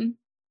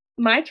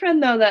 My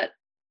trend though that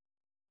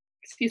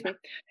excuse me,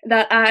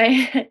 that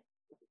I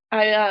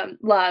I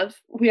love,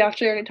 we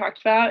actually already talked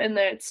about, and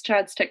it's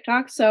Chad's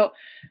TikTok. So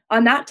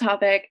on that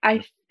topic,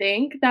 I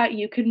think that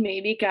you could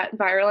maybe get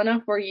viral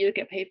enough where you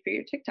get paid for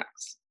your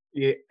TikToks.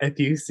 Yeah, if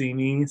you see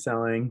me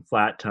selling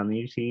flat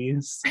tummy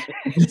teas,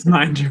 just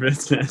mind your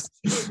business.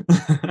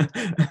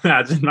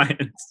 Imagine my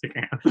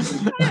Instagram.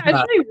 I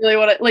actually really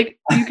wanna, like,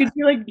 you could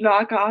do, like,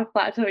 knock off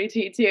flat tummy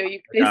tea too.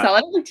 They God, sell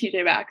it at, like,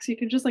 TJ Maxx. You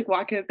could just, like,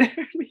 walk in there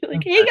and be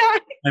like, "Hey,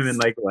 I'm in guys."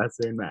 like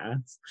Western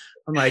Mass.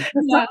 I'm like,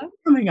 the Yeah. sun's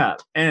coming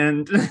up,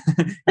 and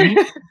you need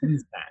to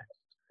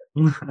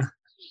that.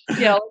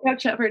 Yeah, look out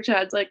Chad for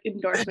Chad's, like,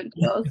 endorsement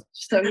deals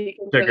so he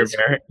can Sugar really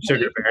bear,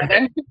 sugar bear.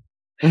 together.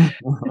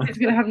 He's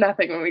gonna have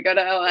nothing when we go to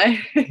LA.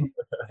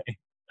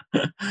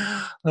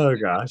 Oh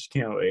gosh,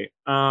 can't wait.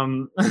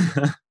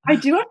 I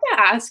do have to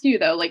ask you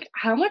though, like,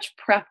 how much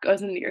prep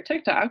goes into your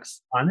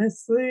TikToks?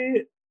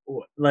 Honestly,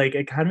 like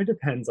it kind of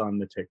depends on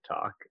the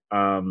TikTok.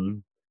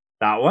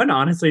 That one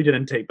honestly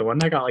didn't take the one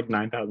that got like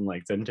 9,000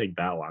 likes didn't take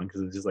that long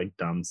because it's just like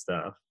dumb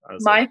stuff. I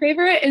was like, My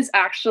favorite is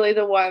actually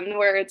the one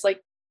where it's,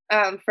 like,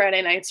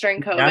 Friday nights during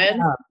yeah,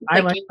 COVID, I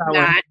like, like you that one.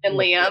 Matt and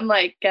Liam,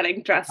 like,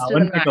 getting dressed That to the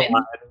one took a lot.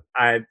 nines.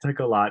 I took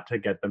a lot to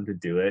get them to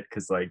do it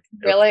because like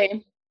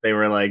Really? they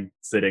were like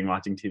sitting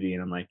watching TV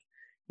and I'm like,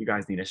 you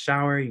guys need a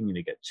shower, you need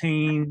to get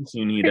changed,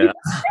 you need a You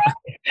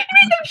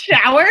made them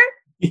shower?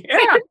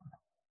 yeah.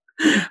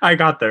 I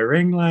got the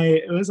ring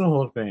light. It was a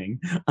whole thing.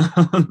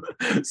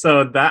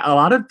 So that a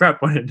lot of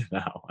prep went into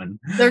that one.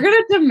 They're gonna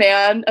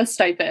demand a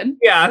stipend.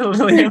 Yeah,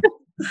 really,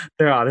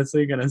 they're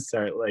honestly gonna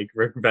start like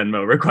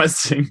Venmo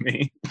requesting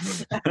me,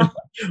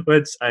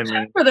 which I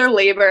mean, For their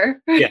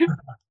labor. yeah,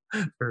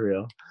 for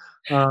real.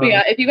 But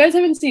yeah, if you guys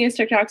haven't seen his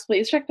TikToks,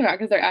 please check them out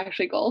because they're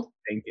actually gold.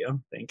 Thank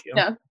you, thank you.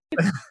 Yeah.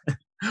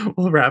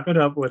 We'll wrap it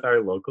up with our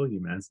local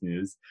UMass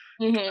news.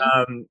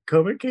 Mhm.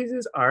 COVID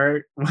cases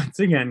are once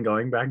again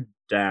going back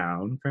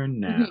down for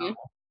now. Mhm.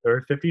 There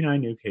were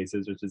 59 new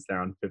cases, which is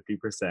down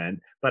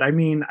 50%. But I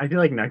mean, I feel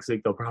like next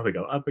week they'll probably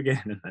go up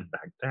again and then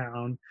back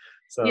down.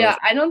 So Yeah,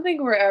 I don't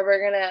think we're ever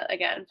gonna,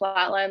 again,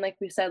 flatline like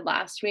we said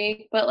last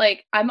week, but,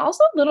 like, I'm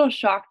also a little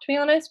shocked, to be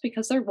honest,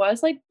 because there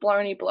was, like,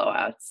 Blarney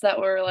blowouts that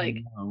were, like,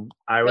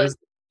 I really was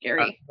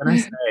scary. gonna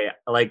say,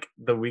 like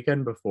the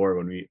weekend before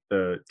when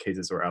the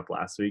cases were up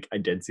last week, I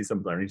did see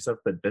some learning stuff,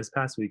 but this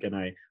past weekend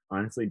I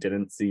honestly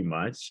didn't see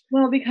much.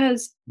 Well,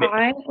 because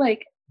Ma-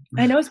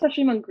 I know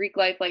especially among Greek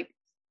life, like,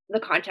 the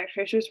contact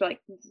tracers were,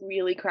 like,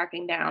 really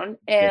cracking down,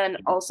 Yeah. and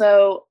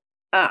also,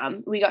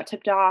 we got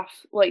tipped off,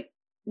 like,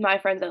 my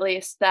friends at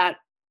least, that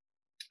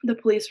the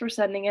police were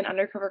sending in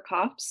undercover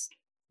cops,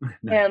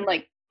 No. and,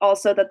 like,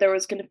 also that there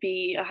was gonna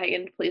be a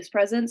heightened police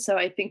presence, so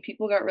I think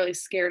people got really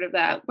scared of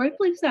that,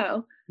 rightfully so,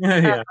 um,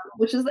 Yeah,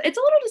 which is, it's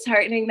a little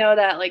disheartening though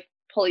that, like,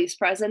 police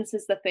presence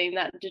is the thing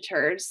that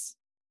deters,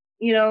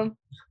 you know,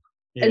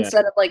 yeah,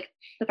 instead of, like,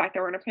 the fact that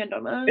we're in a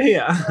pandemic.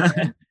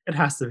 yeah. It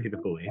has to be the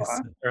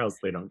police, or else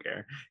they don't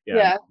care. Yeah,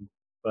 Yeah.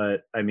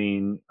 but I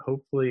mean,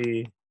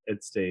 hopefully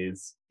it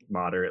stays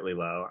moderately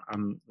low.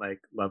 I'm like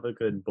love a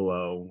good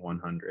below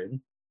 100.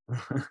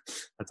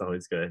 That's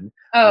always good. Um,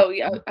 Oh,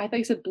 yeah, I thought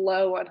you said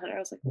below 100. I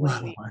was like, "What do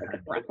you mean? Like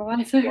a 100,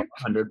 breathalyzer?"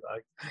 100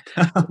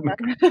 bucks. Oh my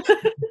god,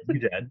 you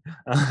dead.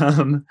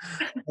 Um,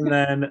 and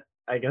then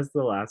I guess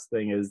the last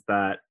thing is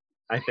that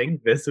I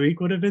think this week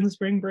would have been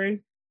spring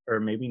break, or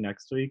maybe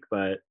next week,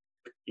 but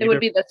It would either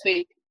be this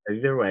week.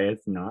 either way,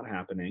 it's not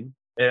happening.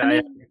 I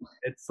mean,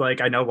 It's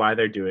like I know why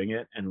they're doing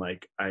it, and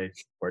like I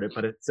support it,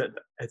 but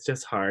it's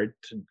just hard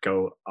to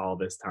go all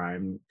this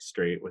time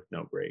straight with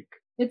no break.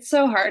 it's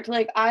so hard.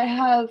 Like,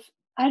 I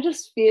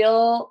just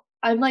feel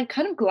I'm, like,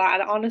 kind of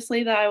glad,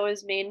 honestly, that I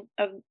was made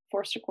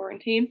forced to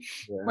quarantine.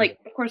 Yeah. Like,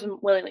 of course, I'm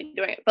willingly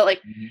doing it, but,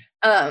 like, Mhm.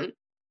 um,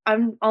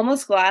 I'm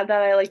almost glad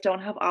that I, like,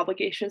 don't have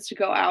obligations to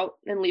go out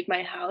and leave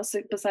my house,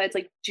 like, besides,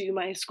 like, do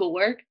my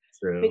schoolwork,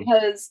 True.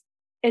 because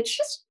it's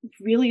just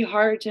really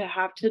hard to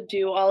have to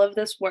do all of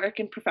this work,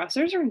 and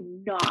professors are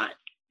not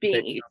They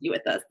being easy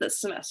with us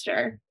this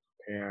semester.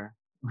 don't care.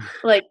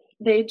 Like,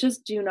 they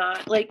just do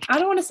not, like, I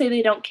don't wanna say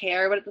they don't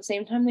care, but at the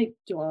same time, they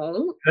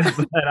don't.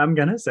 But I'm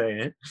gonna say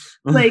it.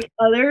 Like,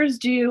 others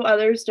do,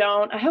 others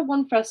don't. I have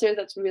one professor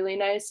that's really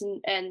nice,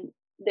 and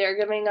they're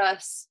giving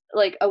us,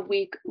 like, a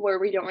week where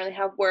we don't really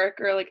have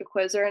work or, like, a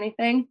quiz or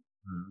anything,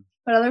 Mm.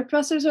 but other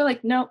professors are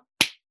like, "Nope,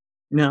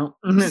 No.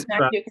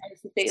 smack you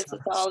across the face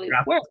with all these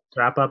work."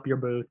 Strap up your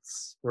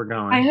boots. We're I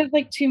going. have,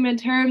 like, 2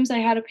 midterms, I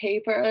had a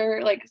paper,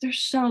 like, there's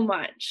so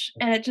much,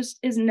 and it just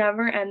is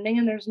never ending,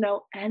 and there's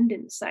no end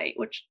in sight,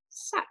 which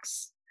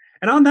sucks.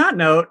 And on that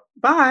note,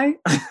 bye.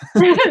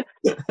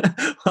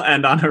 We'll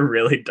end on a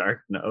really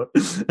dark note.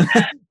 There's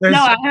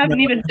No, I just have no an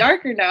even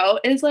darker note,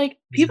 is, like,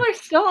 people are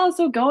still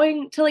also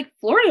going to, like,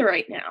 Florida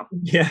right now.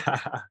 yeah.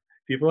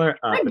 People are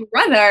My up.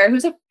 brother,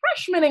 who's a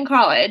freshman in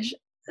college,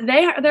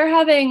 they're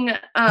having,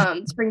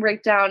 spring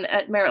break down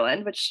at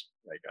Maryland, which,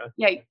 Like,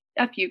 yeah,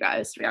 F you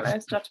guys, to be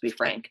honest, not to be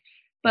frank.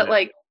 But, yeah.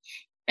 like,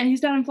 and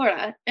he's down in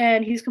Florida,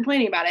 and he's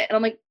complaining about it, and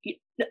I'm like,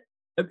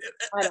 I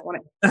don't wanna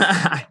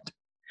I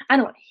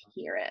don't wanna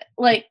hear it.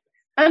 Like,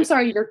 I'm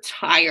sorry you're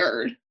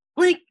tired.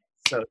 Like,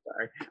 So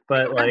sorry.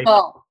 But like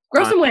well,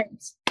 Grow some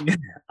wings.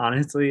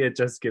 Honestly, it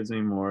just gives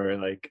me more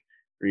like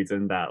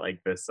reason that like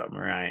this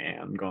summer I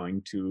am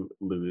going to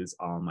lose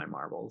all my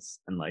marbles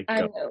and like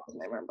I go, know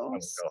my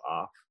marbles. go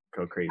off,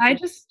 go crazy. I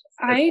just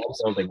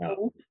building up.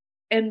 hope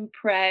and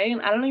pray,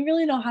 and I don't even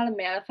really know how to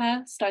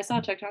manifest. I saw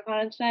a TikTok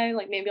on it today,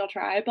 like maybe I'll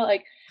try, but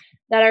like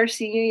that our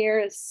senior year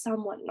is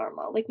somewhat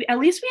normal. Like at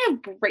least we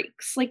have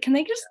breaks. Like, can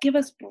they just give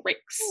us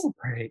breaks?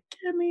 Break.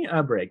 Give me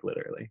a break,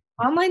 literally.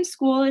 Online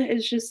school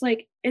is just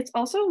like, it's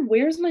also,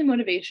 where's my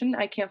motivation?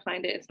 I can't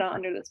find it. It's not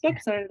under this book.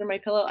 It's not under my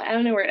pillow. I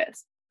don't know where it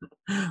is.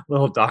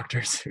 Little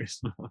Dr.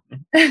 Seuss.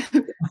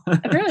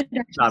 Really,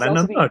 not in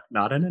a nook.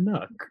 Not in a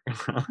nook.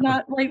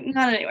 not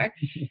anywhere.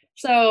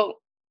 So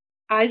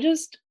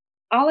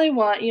all I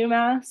want,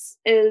 UMass,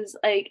 is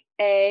like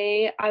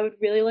I would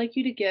really like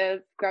you to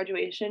give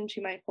graduation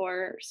to my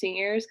 4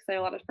 seniors because I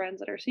have a lot of friends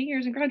that are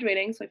seniors and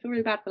graduating, so I feel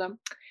really bad for them.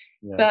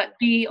 Yeah. But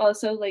B,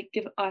 also like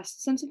give us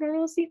a sense of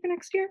normalcy for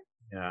next year.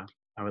 Yeah,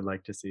 I would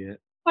like to see it.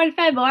 Por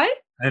favor.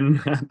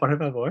 And por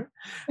favor,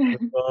 we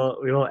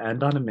will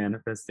end on a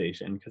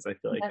manifestation because I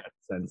feel like that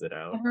sends it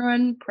out.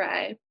 Everyone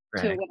pray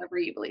to whatever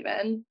you believe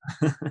in.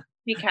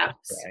 Be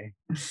caps.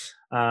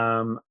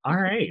 All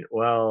right.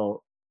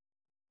 Well,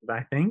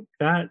 I think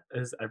that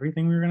is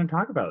everything we were going to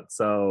talk about.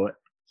 So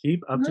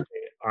keep up to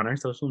date on our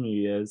social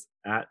medias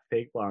at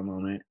Fake Blah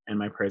Moment and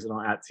my personal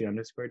at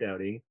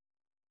C_Dowdy.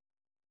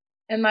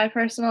 And my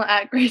personal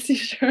at Gracie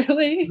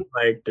Shirley.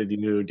 Like, did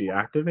you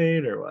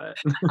deactivate or what?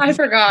 I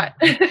forgot.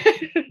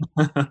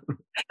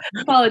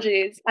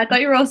 Apologies. I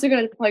thought you were also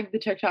going to plug the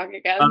TikTok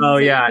again. Oh,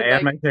 yeah.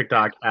 And my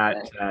TikTok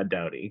at Chad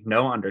Dowdy.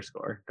 No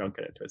underscore. Don't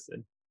get it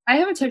twisted. I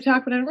have a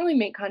TikTok, but I don't really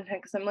make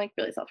content because I'm like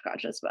really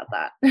self-conscious about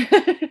that.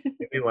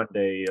 Maybe one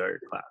day your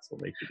class will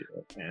make you do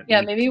it. Man.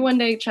 Yeah, maybe one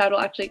day Chad will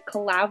actually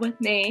collab with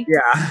me.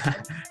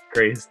 Yeah.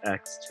 Grace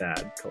X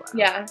Chad collab.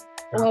 Yeah.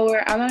 Well,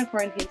 I'm out of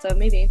quarantine, so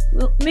maybe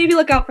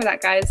look out for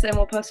that, guys, and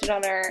we'll post it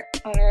on our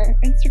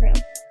Instagram.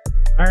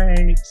 All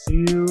right.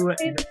 See you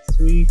next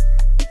week.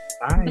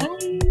 Bye.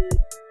 Bye.